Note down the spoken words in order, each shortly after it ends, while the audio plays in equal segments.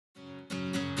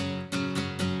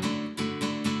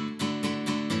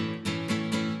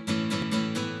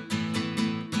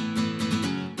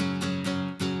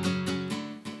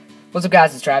What's up,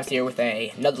 guys? It's Travis here with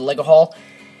another Lego haul,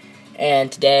 and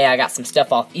today I got some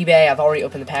stuff off eBay. I've already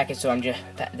opened the package, so I'm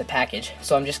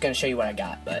just gonna show you what I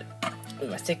got. But with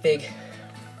my stick fig,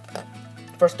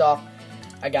 first off,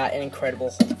 I got an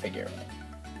incredible Hulk figure.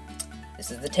 This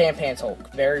is the Tan Pants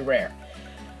Hulk, very rare.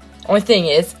 Only thing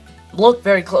is, look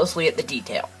very closely at the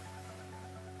detail.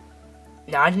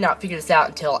 Now, I did not figure this out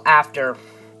until after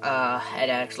my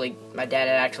dad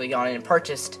had actually gone in and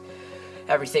purchased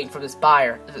everything from this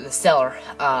the seller.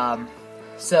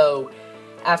 So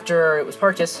after it was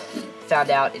purchased, found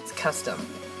out it's custom.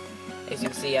 As you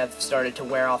can see, I've started to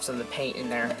wear off some of the paint in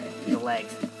the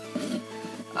legs.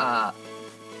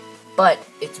 But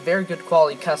it's very good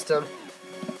quality custom.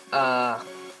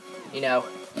 You know,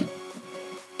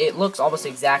 it looks almost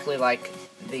exactly like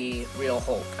the real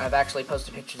Hulk. I've actually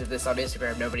posted pictures of this on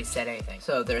Instagram. Nobody said anything.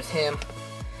 So there's him.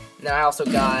 And then I also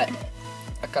got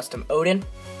a custom Odin.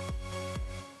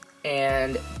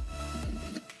 And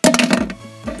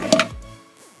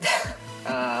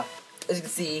as you can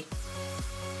see,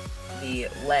 the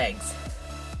legs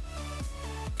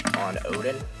on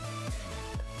Odin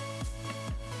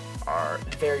are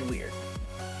very weird.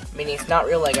 Meaning it's not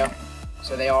real Lego,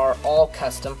 so they are all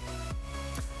custom.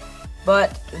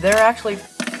 But they're actually,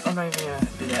 I'm not even gonna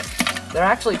do that. They're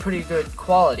actually pretty good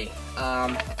quality.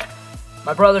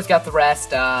 My brother's got the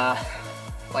rest,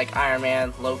 like Iron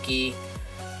Man, Loki,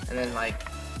 and then like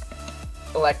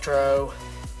Electro,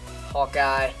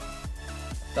 Hawkeye.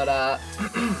 But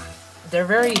they're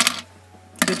very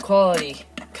good quality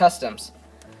customs.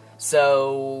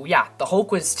 So yeah, the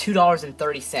Hulk was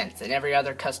 $2.30, and every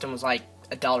other custom was like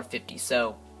 $1.50.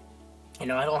 So you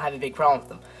know, I don't have a big problem with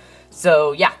them.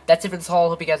 So yeah, that's it for this haul.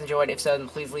 Hope you guys enjoyed. If so, then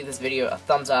please leave this video a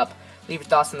thumbs up. Leave your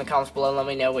thoughts in the comments below. Let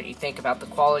me know what you think about the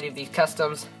quality of these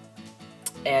customs.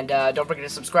 And don't forget to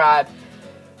subscribe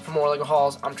for more Lego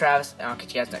hauls. I'm Travis, and I'll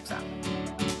catch you guys next time.